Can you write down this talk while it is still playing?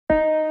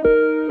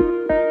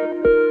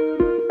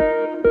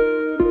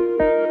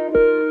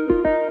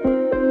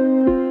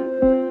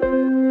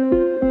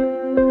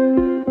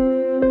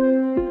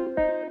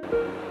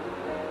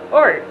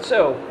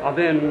So, I've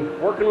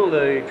been working on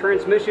the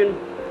transmission.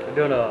 I'm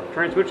doing a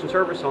transmission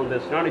service on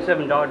this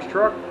 97 Dodge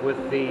truck with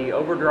the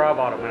overdrive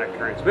automatic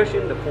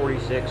transmission, the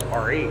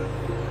 46RE.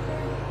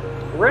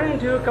 Ran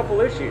into a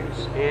couple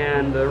issues,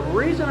 and the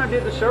reason I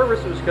did the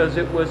service was because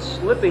it was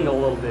slipping a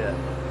little bit.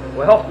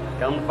 Well,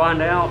 come to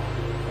find out,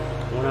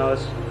 when I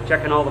was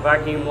checking all the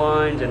vacuum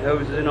lines and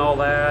hoses and all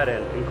that,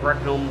 and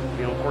correcting them,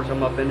 you know, of course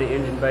I'm up in the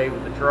engine bay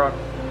with the truck,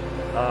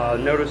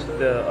 noticed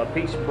a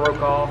piece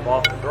broke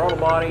off the throttle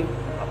body.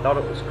 I thought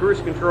it was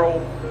cruise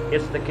control.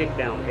 It's the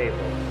kickdown cable.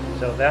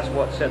 So that's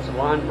what sets the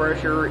line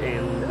pressure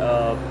and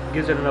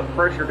gives it enough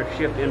pressure to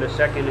shift into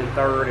second and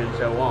third and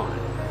so on.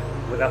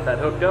 Without that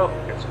hooked up,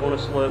 it's going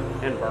to slip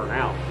and burn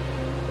out.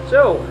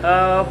 So,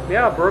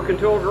 yeah, broken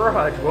tool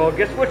garage. Well,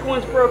 guess which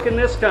one's broken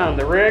this time,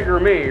 the rig or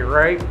me,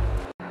 right?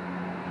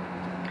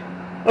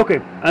 Okay,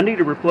 I need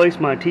to replace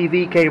my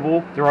TV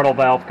cable, throttle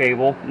valve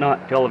cable,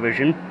 not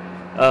television.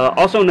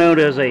 Also known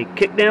as a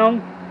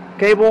kickdown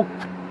cable.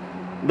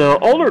 The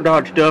older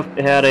Dodge stuff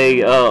had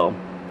a,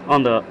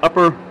 on the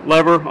upper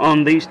lever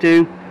on these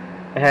two,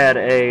 it had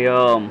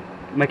a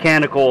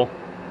mechanical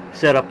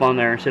setup on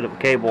there instead of a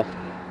cable.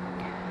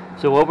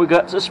 So what we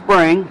got is a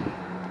spring.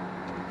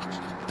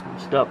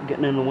 Stop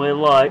getting in the way of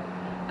the light.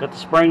 Got the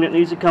spring that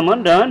needs to come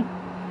undone.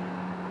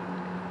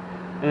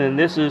 And then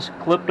this is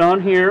clipped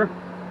on here.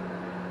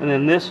 And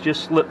then this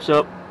just slips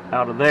up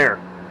out of there.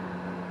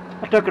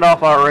 I took it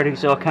off already,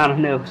 so I kind of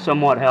know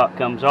somewhat how it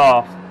comes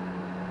off.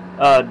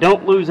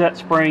 Don't lose that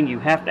spring. You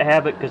have to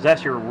have it because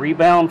that's your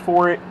rebound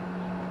for it.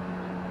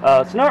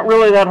 It's not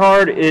really that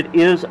hard. It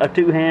is a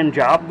two-hand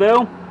job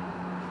though.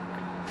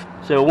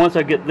 So once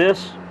I get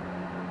this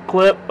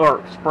clip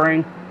or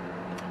spring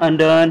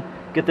undone,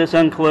 get this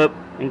unclipped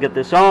and get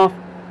this off,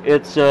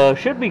 it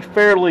should be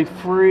fairly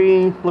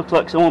free. Looks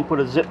like someone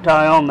put a zip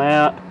tie on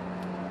that,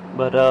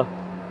 but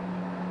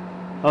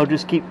I'll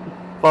just keep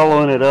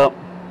following it up.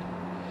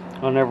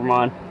 Oh, never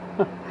mind.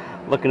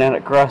 Looking at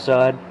it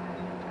cross-eyed.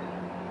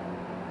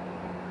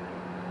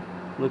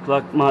 Looks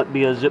like might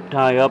be a zip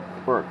tie up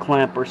or a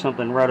clamp or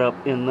something right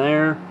up in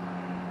there.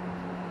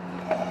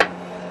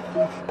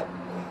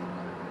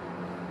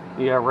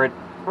 Yeah, right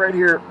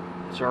here.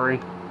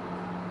 Sorry.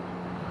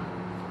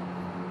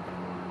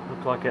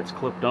 Looks like it's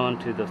clipped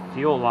onto the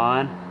fuel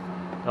line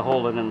to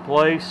hold it in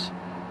place.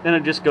 Then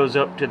it just goes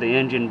up to the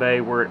engine bay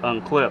where it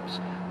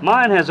unclips.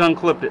 Mine has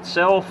unclipped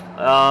itself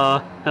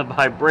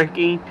by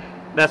braking.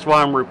 That's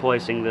why I'm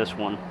replacing this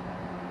one.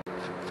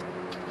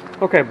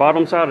 Okay,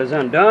 bottom side is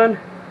undone,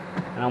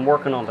 and I'm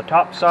working on the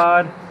top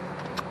side.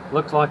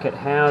 Looks like it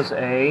has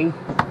a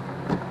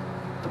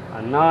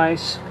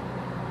nice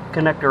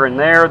connector in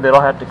there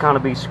that'll have to kind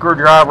of be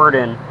screwdrivered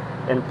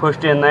and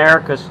pushed in there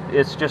because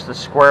it's just a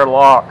square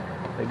lock.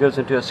 It goes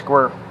into a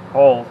square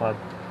hole. If I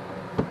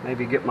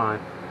maybe get my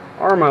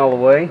arm out of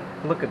the way,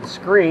 look at the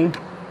screen.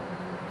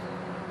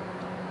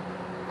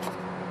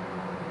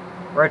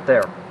 Right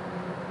there.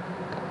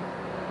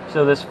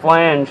 So this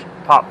flange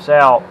pops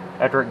out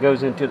after it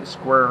goes into the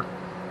square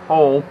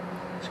hole,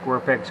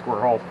 square peg,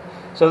 square hole.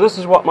 So this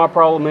is what my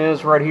problem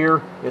is right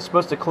here. It's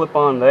supposed to clip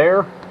on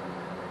there,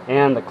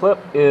 and the clip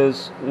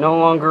is no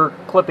longer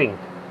clipping.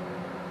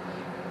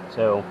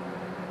 So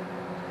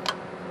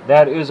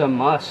that is a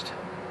must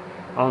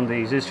on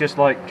these. It's just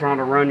like trying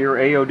to run your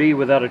AOD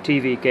without a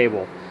TV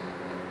cable.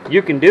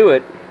 You can do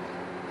it,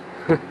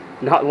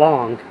 not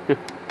long.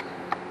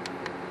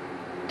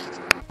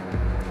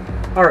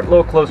 Alright, a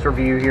little closer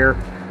view here.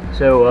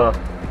 So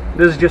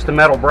this is just a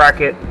metal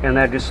bracket, and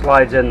that just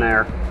slides in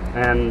there,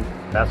 and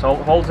that's all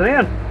it holds it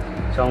in.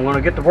 So I'm going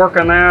to get to work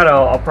on that.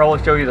 I'll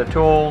probably show you the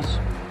tools,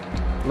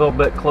 a little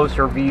bit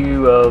closer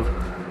view of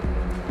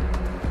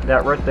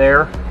that right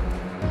there,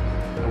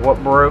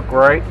 what broke,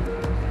 right?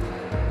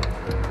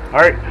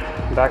 Alright,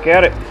 back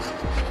at it.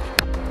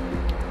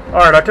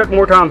 Alright, I took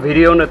more time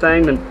videoing the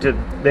thing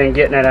than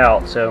getting it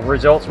out, so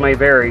results may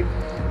vary.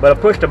 But I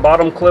pushed the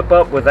bottom clip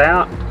up with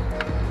that,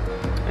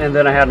 and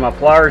then I had my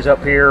pliers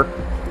up here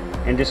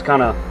and just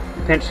kind of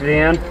pinched it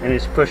in and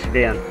just pushed it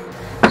in.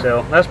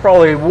 So that's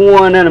probably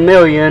 1 in a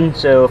million.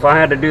 So if I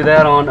had to do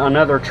that on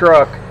another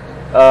truck,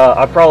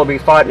 I'd probably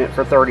be fighting it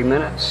for 30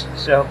 minutes.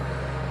 So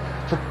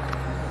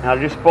I'll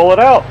just pull it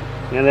out,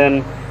 and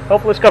then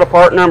hopefully it's got a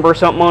part number or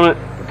something on it,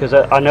 because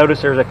I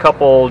noticed there's a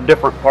couple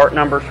different part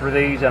numbers for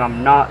these, and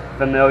I'm not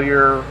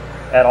familiar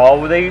at all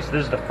with these.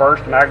 This is the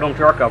first Magnum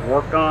truck I've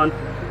worked on,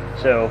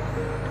 so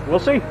we'll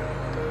see.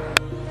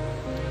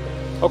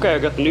 Okay, I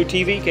got the new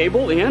TV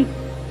cable in,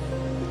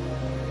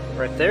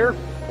 right there.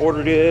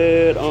 Ordered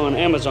it on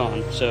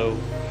Amazon, so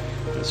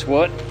that's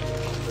what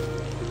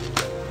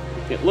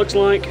it looks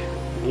like.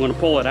 I'm going to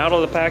pull it out of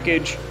the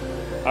package.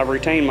 I've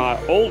retained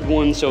my old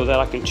one so that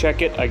I can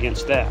check it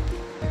against that.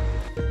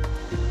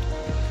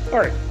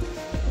 Alright,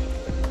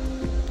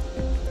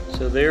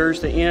 so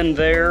there's the end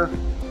there.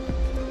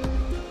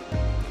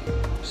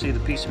 See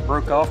the piece that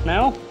broke off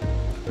now?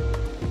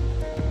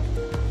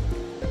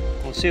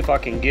 Let's see if I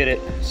can get it,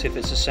 see if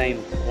it's the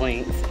same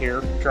length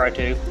here. Try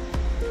to.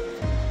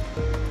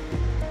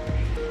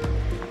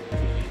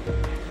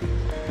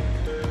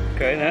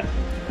 Okay,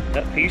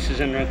 that piece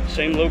is in the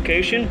same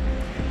location.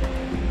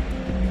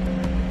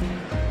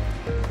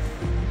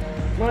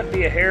 Might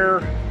be a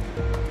hair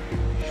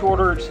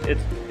shorter. It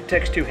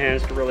takes two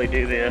hands to really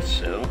do this.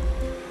 So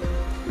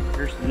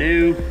there's the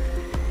new,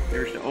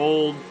 there's the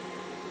old,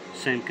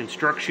 same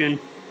construction.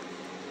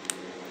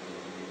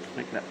 I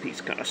think that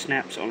piece kind of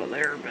snaps onto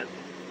there, but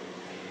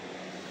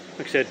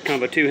like I said,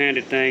 kind of a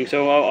two-handed thing.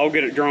 So I'll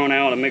get it drawn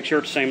out and make sure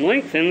it's the same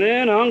length, and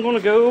then I'm going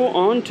to go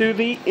on to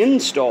the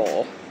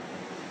install.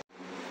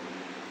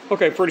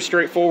 Okay, pretty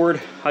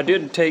straightforward. I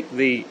did take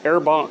the air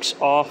box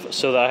off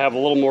so that I have a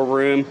little more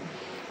room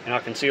and I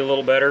can see a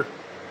little better.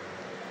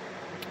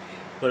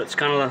 But it's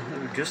kind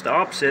of just the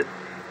opposite.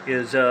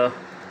 Is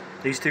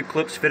these two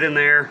clips fit in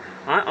there.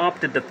 I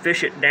opted to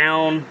fish it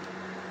down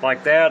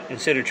like that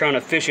instead of trying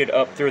to fish it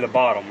up through the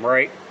bottom,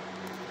 right?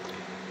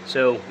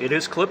 So it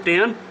is clipped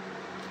in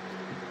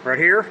right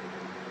here.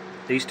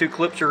 These two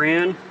clips are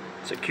in,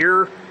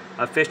 secure.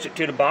 I fished it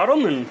to the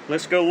bottom, and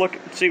let's go look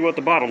and see what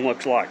the bottom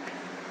looks like.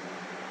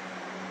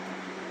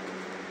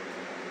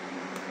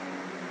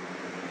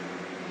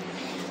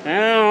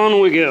 And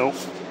on we go.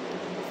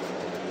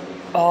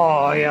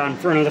 Oh yeah, in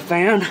front of the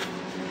fan.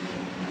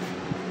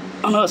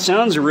 I know it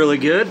sounds really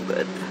good,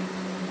 but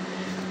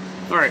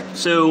alright,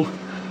 so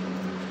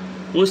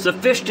once I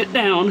fished it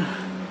down,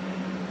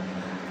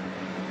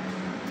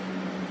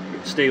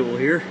 it's stable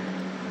here.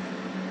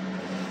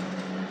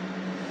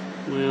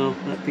 Well,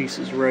 that piece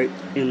is right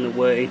in the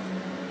way.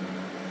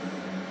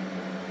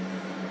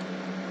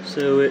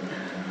 So it,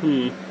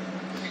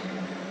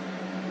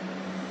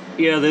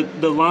 yeah,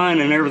 the line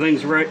and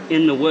everything's right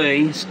in the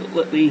way, so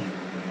let me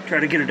try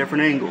to get a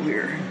different angle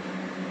here.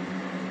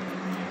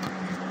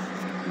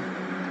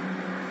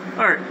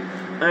 Alright,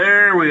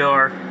 there we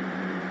are.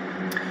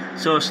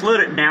 So I slid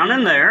it down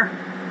in there,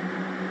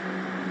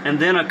 and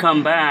then I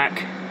come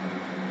back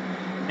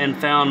and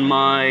found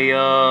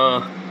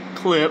my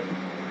clip.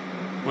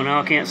 Well,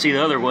 now I can't see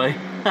the other way.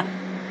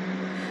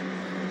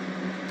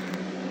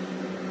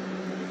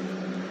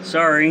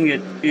 Sorry,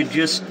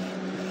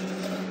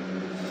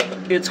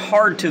 it's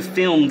hard to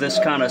film this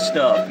kind of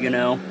stuff, you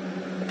know.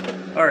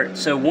 Alright,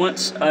 so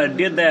once I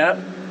did that,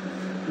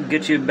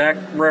 get you back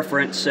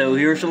reference. So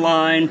here's the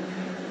line.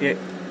 It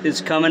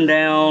is coming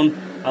down.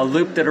 I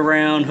looped it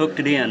around, hooked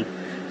it in.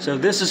 So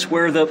this is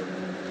where the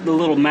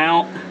little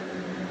mount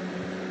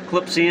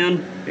clips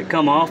in. It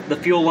come off the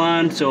fuel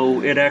line,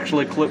 so it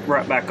actually clipped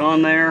right back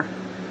on there.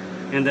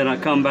 And then I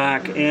come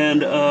back,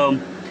 and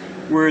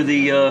where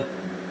the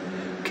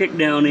kick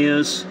down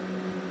is,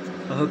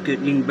 I hooked it.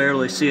 You can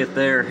barely see it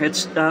there.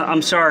 It's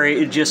I'm sorry,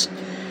 it just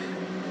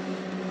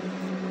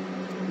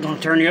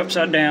gonna turn you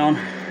upside down.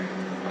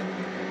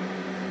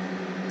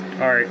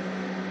 All right.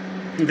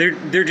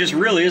 There just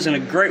really isn't a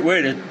great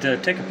way to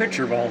take a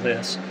picture of all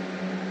this.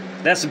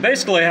 That's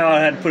basically how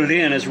I had to put it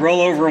in, is roll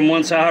over on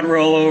one side,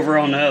 roll over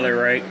on the other,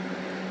 right?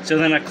 So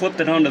then I clipped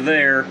it onto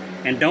there,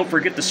 and don't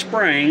forget the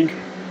spring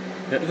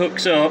that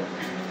hooks up.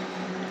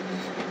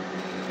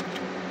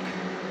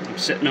 I'm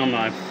sitting on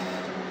my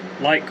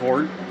light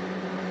cord.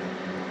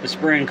 The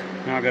spring,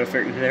 now I gotta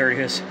figure, there it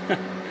is.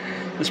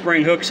 The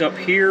spring hooks up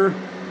here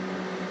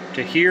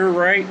to here,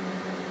 right?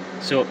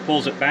 So it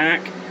pulls it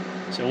back.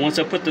 So once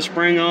I put the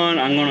spring on,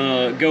 I'm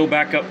gonna go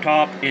back up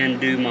top and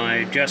do my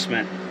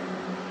adjustment.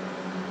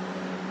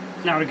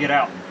 Now to get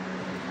out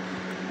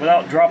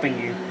without dropping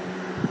you.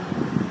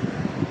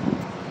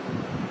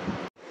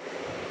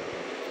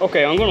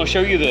 Okay, I'm gonna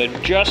show you the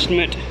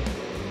adjustment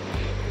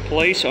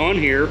place on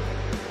here.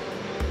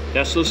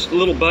 That's this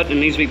little button that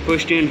needs to be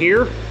pushed in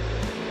here.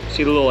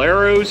 See the little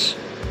arrows?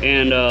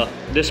 And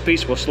this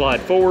piece will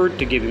slide forward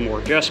to give you more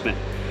adjustment.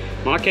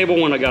 My cable,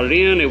 when I got it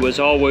in, it was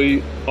all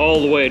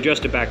the way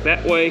adjusted back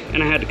that way,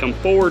 and I had to come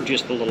forward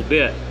just a little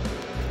bit.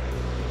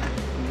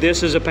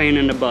 This is a pain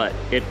in the butt.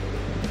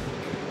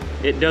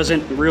 It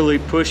doesn't really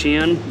push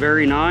in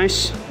very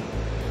nice.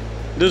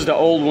 This is the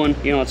old one,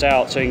 you know, it's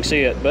out so you can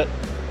see it, but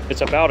it's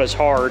about as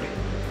hard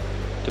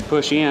to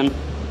push in.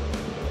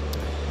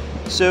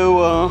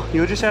 So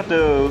you'll just have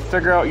to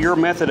figure out your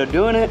method of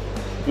doing it.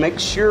 Make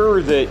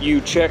sure that you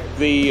check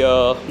the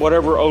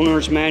whatever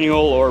owner's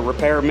manual or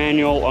repair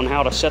manual on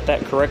how to set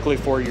that correctly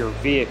for your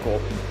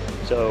vehicle.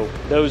 So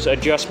those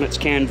adjustments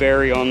can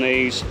vary on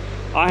these.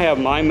 I have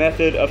my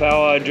method of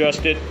how I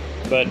adjust it,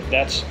 but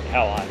that's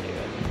how I do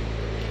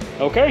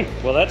it. Okay,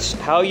 well that's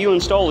how you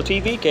install a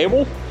TV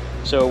cable.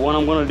 So what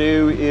I'm going to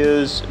do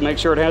is make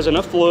sure it has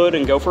enough fluid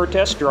and go for a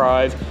test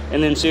drive,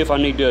 and then see if I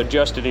need to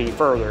adjust it any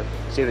further.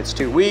 See if it's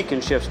too weak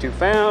and shifts too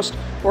fast,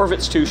 or if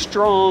it's too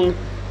strong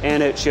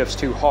and it shifts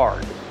too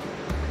hard.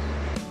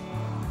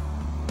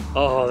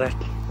 Oh,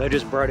 that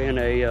just brought in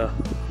a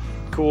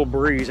cool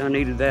breeze. I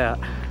needed that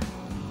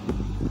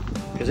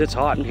because it's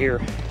hot in here.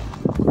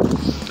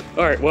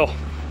 All right, well,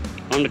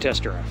 on the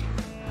test drive.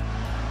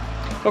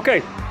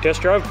 Okay,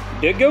 test drive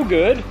did go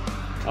good.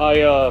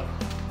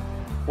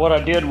 What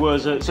I did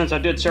was, since I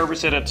did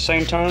service it at the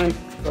same time,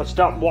 I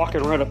stopped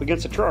walking right up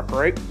against the truck,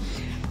 right?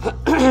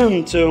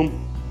 So,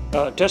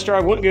 test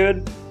drive went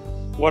good.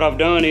 what I've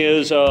done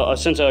is,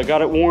 since I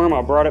got it warm,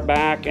 I brought it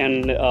back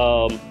and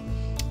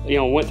you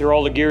know, went through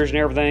all the gears and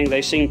everything.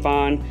 They seem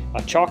fine. I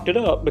chalked it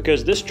up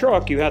because this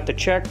truck, you have to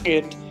check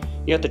it.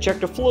 You have to check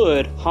the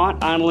fluid,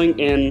 hot,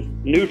 idling,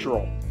 and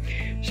neutral.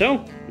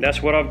 So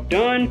that's what I've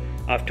done.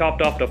 I've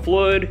topped off the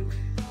fluid.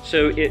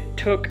 So it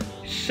took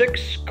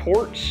 6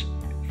 quarts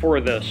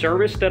for the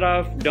service that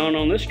I've done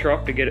on this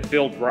truck to get it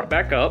filled right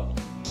back up.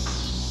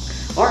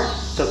 All right,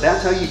 so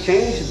that's how you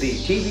change the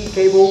TV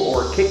cable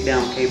or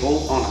kickdown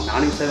cable on a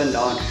 97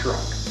 Dodge truck.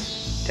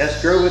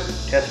 Test drove it,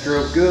 test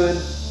drove good.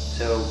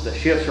 So the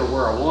shifts are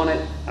where I want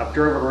it. I've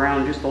driven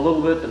around just a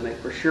little bit to make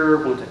for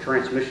sure once the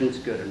transmission's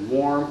good and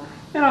warm,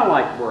 and I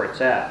like where it's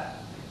at.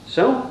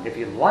 So if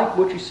you like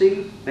what you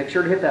see, make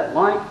sure to hit that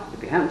like.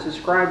 If you haven't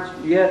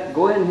subscribed yet,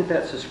 go ahead and hit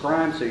that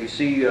subscribe so you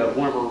see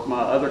whenever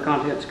my other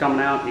content's coming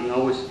out. You can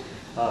always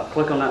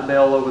click on that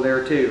bell over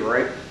there too,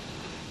 right?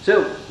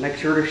 So make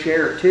sure to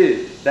share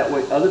too. That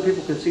way other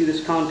people can see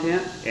this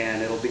content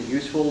and it'll be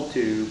useful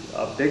to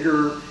a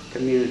bigger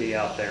community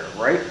out there,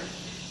 right?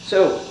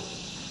 So,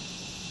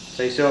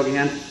 say so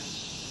again,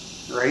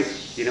 right?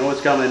 You know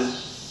what's coming.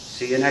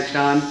 See you next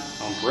time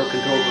on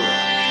Broken Tool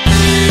Garage.